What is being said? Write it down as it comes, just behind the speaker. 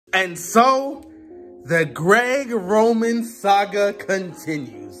And so, the Greg Roman saga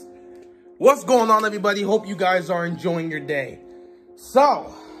continues. What's going on, everybody? Hope you guys are enjoying your day.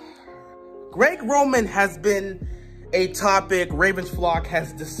 So, Greg Roman has been a topic Ravens flock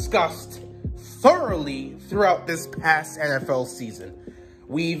has discussed thoroughly throughout this past NFL season.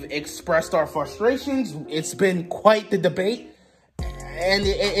 We've expressed our frustrations. It's been quite the debate. And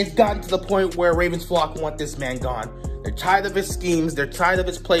it's gotten to the point where Ravens flock want this man gone. They're tired of his schemes. They're tired of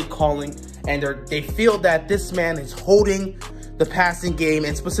his play calling. And they feel that this man is holding the passing game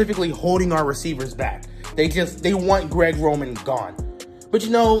and specifically holding our receivers back. They want Greg Roman gone. But you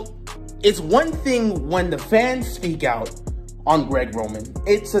know, it's one thing when the fans speak out on Greg Roman.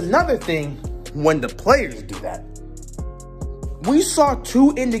 It's another thing when the players do that. We saw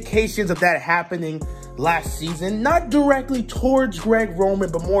two indications of that happening last season, not directly towards Greg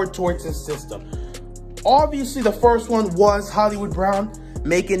Roman, but more towards his system. Obviously, the first one was Hollywood Brown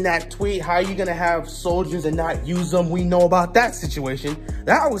making that tweet, how are you going to have soldiers and not use them? We know about that situation.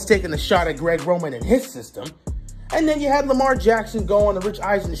 That was taking a shot at Greg Roman and his system. And then you had Lamar Jackson go on the Rich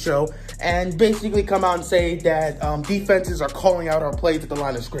Eisen show and basically come out and say that defenses are calling out our plays at the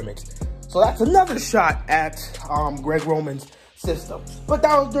line of scrimmage. So that's another shot at Greg Roman's system. But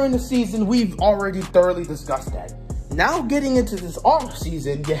that was during the season. We've already thoroughly discussed that. Now getting into this off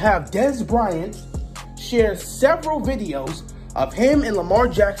season, you have Dez Bryant share several videos of him and Lamar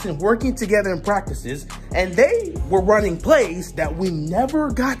Jackson working together in practices, and they were running plays that we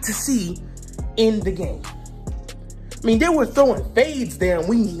never got to see in the game. I mean, they were throwing fades there, and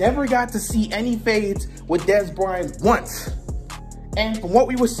we never got to see any fades with Dez Bryant once. And from what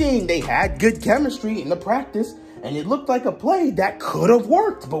we were seeing, they had good chemistry in the practice, and it looked like a play that could have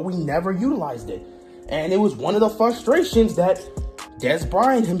worked, but we never utilized it. And it was one of the frustrations that Dez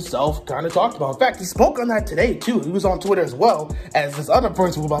Bryant himself kind of talked about. In fact, he spoke on that today, too. He was on Twitter as well as this other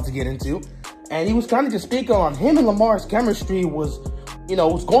person we're about to get into. And he was kind of just speaking on him and Lamar's chemistry was, you know,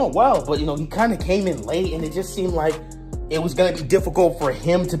 was going well. But, you know, he kind of came in late, and it just seemed like it was going to be difficult for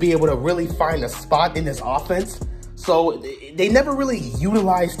him to be able to really find a spot in this offense. So they never really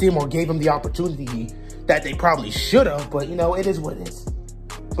utilized him or gave him the opportunity that they probably should have. But, you know, it is what it is.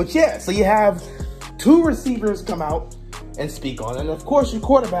 But, yeah, so you have two receivers come out and speak on it. And of course, your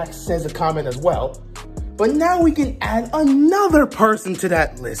quarterback says a comment as well. But now we can add another person to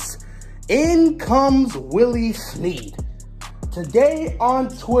that list. In comes Willie Snead. Today on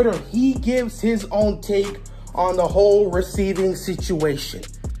Twitter, he gives his own take on the whole receiving situation,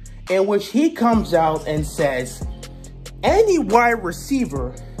 in which he comes out and says, any wide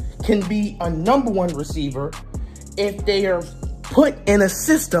receiver can be a #1 receiver if they are put in a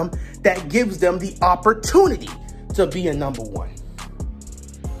system that gives them the opportunity to be a #1.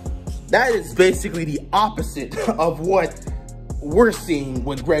 That is basically the opposite of what we're seeing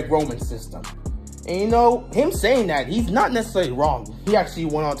with Greg Roman's system. And you know, him saying that, he's not necessarily wrong. He actually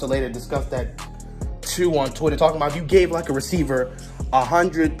went on to later discuss that too on Twitter, talking about if you gave like a receiver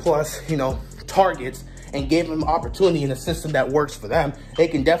 100+ you know, targets and gave them opportunity in a system that works for them, they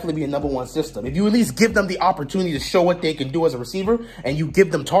can definitely be a #1 system. If you at least give them the opportunity to show what they can do as a receiver and you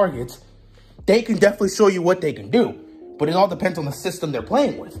give them targets, they can definitely show you what they can do. But it all depends on the system they're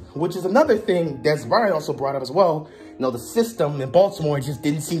playing with, which is another thing Dez Bryant also brought up as well. You know, the system in Baltimore just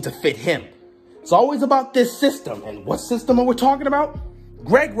didn't seem to fit him. It's always about this system. And what system are we talking about?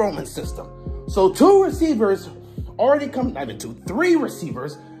 Greg Roman's system. So two receivers already come, not even two, three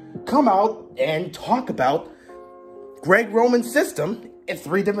receivers come out and talk about Greg Roman's system at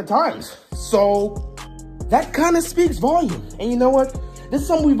 3 different times. So that kind of speaks volume. And you know what? This is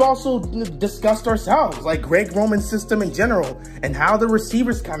something we've also discussed ourselves, like Greg Roman's system in general and how the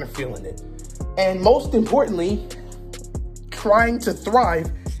receivers kind of feeling it. And most importantly, trying to thrive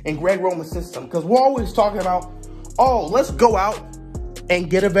in Greg Roman's system. Because we're always talking about, oh, let's go out and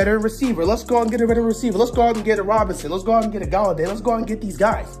get a better receiver. Let's go out and get a better receiver. Let's go out and get a Robinson. Let's go out and get a Galladay. Let's go out and get these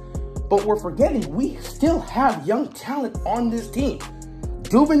guys. But we're forgetting we still have young talent on this team.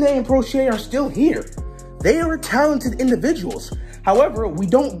 Duvernay and Prochet are still here. They are talented individuals. However, we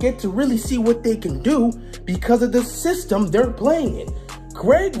don't get to really see what they can do because of the system they're playing in.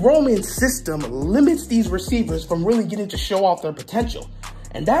 Greg Roman's system limits these receivers from really getting to show off their potential.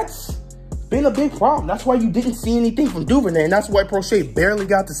 And that's been a big problem. That's why you didn't see anything from Duvernay, and that's why Prochet barely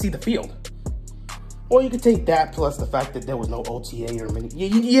got to see the field. Or you could take that plus the fact that there was no OTA or many.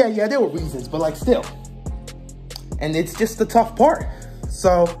 Yeah, there were reasons, but like still. And it's just the tough part.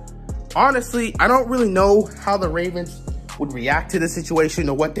 So honestly, I don't really know how the Ravens would react to the situation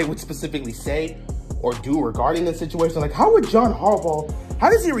or what they would specifically say or do regarding the situation. Like, how would John Harbaugh, how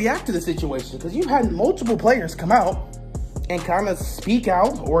does he react to the situation? Because you've had multiple players come out and kind of speak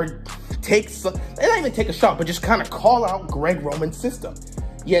out or they don't even take a shot, but just kind of call out Greg Roman's system.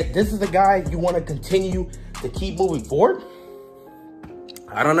 Yet this is the guy you want to continue to keep moving forward?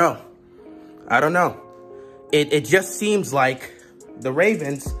 I don't know. It just seems like the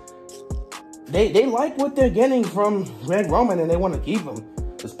Ravens, they like what they're getting from Greg Roman, and they want to keep him.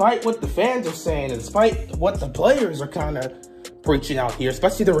 Despite what the fans are saying, and despite what the players are kind of preaching out here,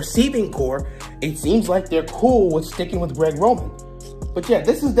 especially the receiving core, it seems like they're cool with sticking with Greg Roman. But yeah,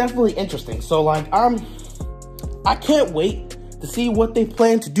 this is definitely interesting. So like, I can't wait to see what they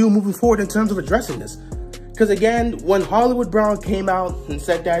plan to do moving forward in terms of addressing this. Because again, when Hollywood Brown came out and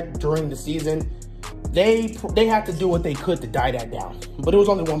said that during the season, they had to do what they could to die that down. But it was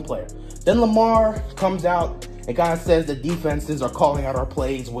only one player. Then Lamar comes out and kind of says the defenses are calling out our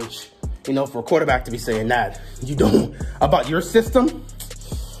plays, which, you know, for a quarterback to be saying that, you don't, about your system,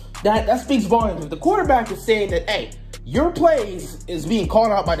 that speaks volumes. If the quarterback is saying that, hey, your plays is being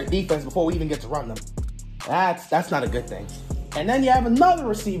called out by the defense before we even get to run them, that's not a good thing. And then you have another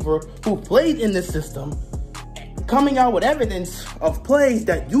receiver who played in this system coming out with evidence of plays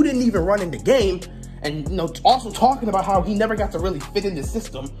that you didn't even run in the game, and, you know, also talking about how he never got to really fit in the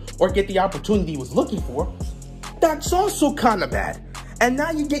system or get the opportunity he was looking for. That's also kind of bad. And now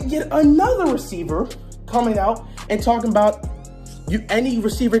you get yet another receiver coming out and talking about any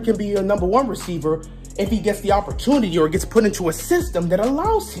receiver can be a number one receiver if he gets the opportunity or gets put into a system that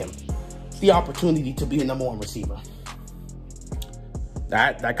allows him the opportunity to be a number one receiver.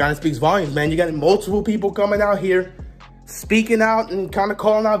 That kind of speaks volumes, man. You got multiple people coming out here, speaking out and kind of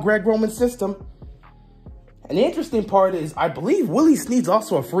calling out Greg Roman's system. And the interesting part is, I believe Willie Snead's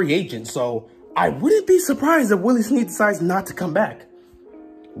also a free agent, so I wouldn't be surprised if Willie Snead decides not to come back.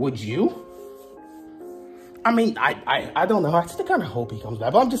 Would you? I mean, I don't know. I still kind of hope he comes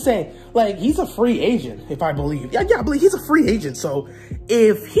back. But I'm just saying, like, he's a free agent, if I believe. Yeah, I believe he's a free agent. So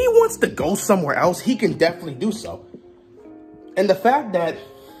if he wants to go somewhere else, he can definitely do so. And the fact that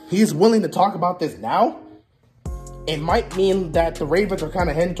he's willing to talk about this now, it might mean that the Ravens are kind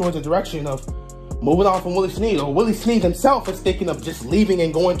of heading towards a direction of moving on from Willie Snead, or Willie Snead himself is thinking of just leaving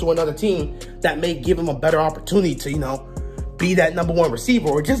and going to another team that may give him a better opportunity to, you know, be that number one receiver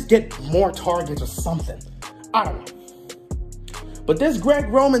or just get more targets or something. I don't know. But this Greg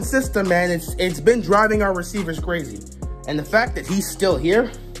Roman system, man, it's been driving our receivers crazy. And the fact that he's still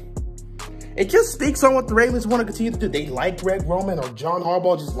here, it just speaks on what the Ravens want to continue to do. They like Greg Roman, or John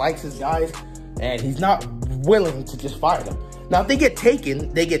Harbaugh just likes his guys, and he's not willing to just fire them. Now, if they get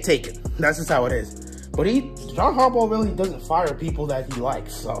taken, they get taken. That's just how it is. But John Harbaugh really doesn't fire people that he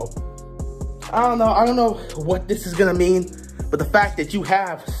likes. So, I don't know what this is going to mean. But the fact that you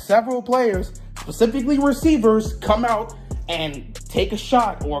have several players, specifically receivers, come out and take a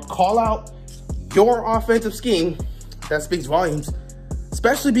shot or call out your offensive scheme, that speaks volumes.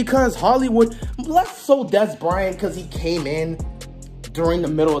 Especially because Hollywood, less so Des Bryant, because he came in during the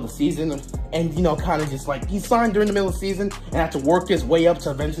middle of the season and, you know, kind of just like, he signed during the middle of the season and had to work his way up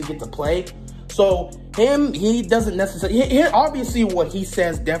to eventually get to play. So he doesn't necessarily, obviously what he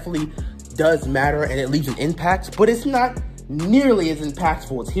says definitely does matter and it leaves an impact, but it's not nearly as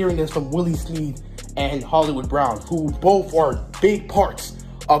impactful as hearing this from Willie Snead and Hollywood Brown, who both are big parts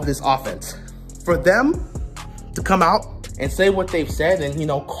of this offense. For them to come out and say what they've said and, you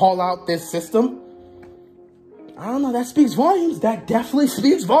know, call out this system, I don't know, that speaks volumes. That definitely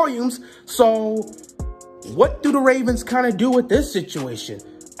speaks volumes. So what do the Ravens kind of do with this situation?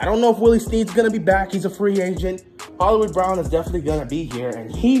 I don't know if Willie Snead's going to be back. He's a free agent. Hollywood Brown is definitely going to be here,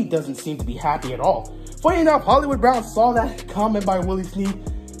 and he doesn't seem to be happy at all. Funny enough, Hollywood Brown saw that comment by Willie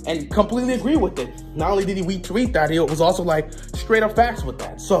Snead and completely agreed with it. Not only did he retweet that, he was also like straight up facts with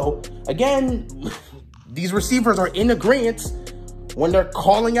that. So again, these receivers are in agreement when they're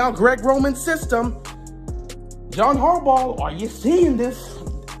calling out Greg Roman's system. John Harbaugh, are you seeing this?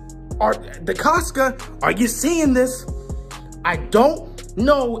 DeCosta, are you seeing this? I don't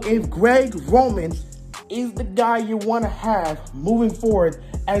know if Greg Roman is the guy you want to have moving forward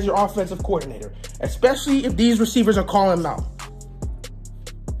as your offensive coordinator, especially if these receivers are calling him out.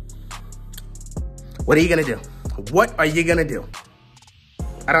 What are you going to do? What are you going to do?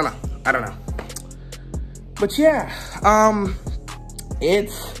 I don't know. But yeah,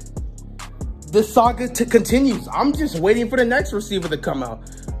 the saga continues. I'm just waiting for the next receiver to come out.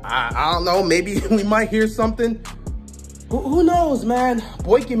 I don't know. Maybe we might hear something. Who knows, man?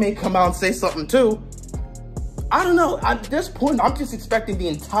 Boykin may come out and say something too. I don't know. At this point, I'm just expecting the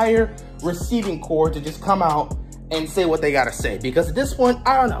entire receiving corps to just come out and say what they got to say. Because at this point,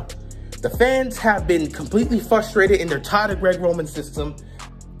 I don't know. The fans have been completely frustrated and they're tired of Greg Roman's system.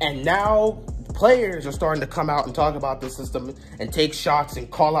 And now players are starting to come out and talk about this system and take shots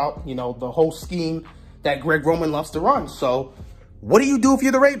and call out, you know, the whole scheme that Greg Roman loves to run. So what do you do if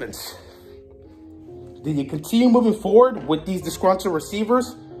you're the Ravens? Do you continue moving forward with these disgruntled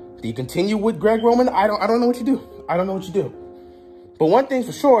receivers? Do you continue with Greg Roman? I don't know what you do. I don't know what you do. But one thing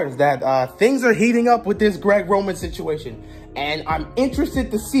for sure is that things are heating up with this Greg Roman situation. And I'm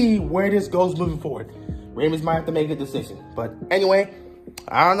interested to see where this goes moving forward. Ravens might have to make a decision. But anyway,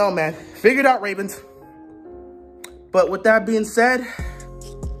 I don't know, man. Figure it out, Ravens. But with that being said,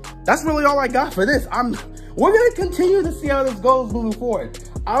 that's really all I got for this. We're going to continue to see how this goes moving forward.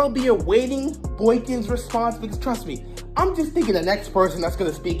 I'll be awaiting Boykin's response because, trust me, I'm just thinking the next person that's going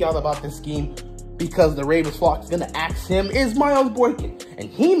to speak out about this scheme because the Ravens flock is going to ask him is Miles Boykin. And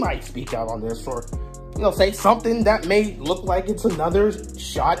he might speak out on this or, you know, say something that may look like it's another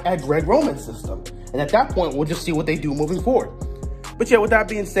shot at Greg Roman's system. And at that point, we'll just see what they do moving forward. But yeah, with that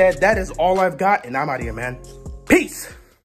being said, that is all I've got, and I'm out of here, man. Peace!